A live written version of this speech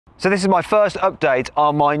So this is my first update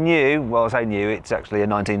on my new, well I say new, it's actually a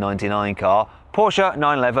 1999 car, Porsche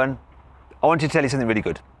 911. I wanted to tell you something really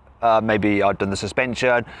good. Maybe I've done the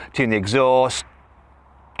suspension, tuned the exhaust,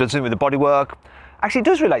 done something with the bodywork. Actually it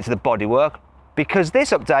does relate to the bodywork because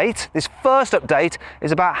this update, this first update,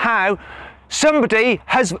 is about how somebody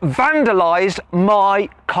has vandalised my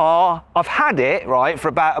car. I've had it, right, for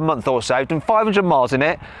about a month or so, done 500 miles in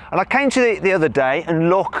it, and I came to the other day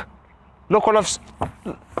and look what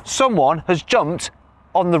someone has jumped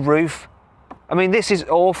on the roof. I mean, this is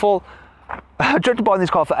awful. I dreamt of buying this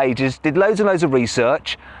car for ages, did loads and loads of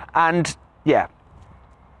research, and yeah,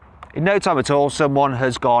 in no time at all, someone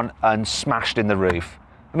has gone and smashed in the roof.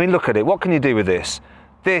 I mean, look at it. What can you do with this?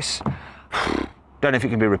 This, don't know if it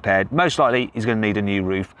can be repaired. Most likely, he's going to need a new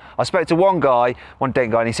roof. I spoke to one guy, one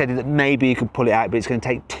dent guy, and he said that maybe you could pull it out, but it's going to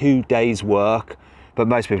take 2 days' work. But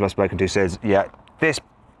most people I've spoken to says, yeah, this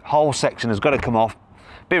whole section has got to come off,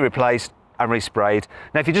 be replaced and resprayed.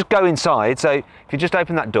 Now if you just go inside, so if you just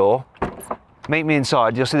open that door, meet me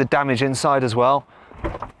inside, you'll see the damage inside as well.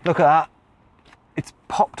 Look at that, it's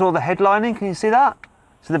popped all the headlining, can you see that?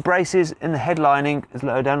 So the braces in the headlining is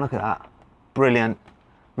low down, look at that. Brilliant,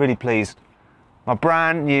 really pleased. My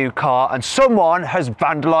brand new car, and someone has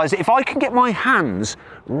vandalised it. If I can get my hands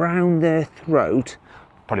round their throat,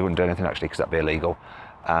 probably wouldn't do anything actually because that'd be illegal,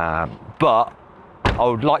 but I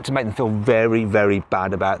would like to make them feel very, very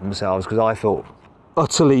bad about themselves because I felt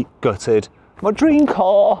utterly gutted. My dream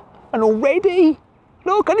car, and already,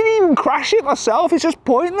 look, I didn't even crash it myself. It's just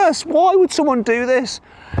pointless. Why would someone do this?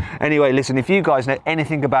 Anyway, listen, if you guys know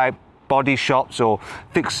anything about body shops or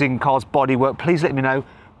fixing cars' bodywork, please let me know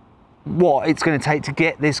what it's going to take to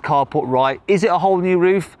get this car put right. Is it a whole new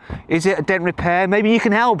roof? Is it a dent repair? Maybe you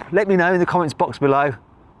can help. Let me know in the comments box below.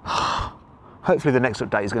 Hopefully the next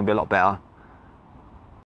update is going to be a lot better.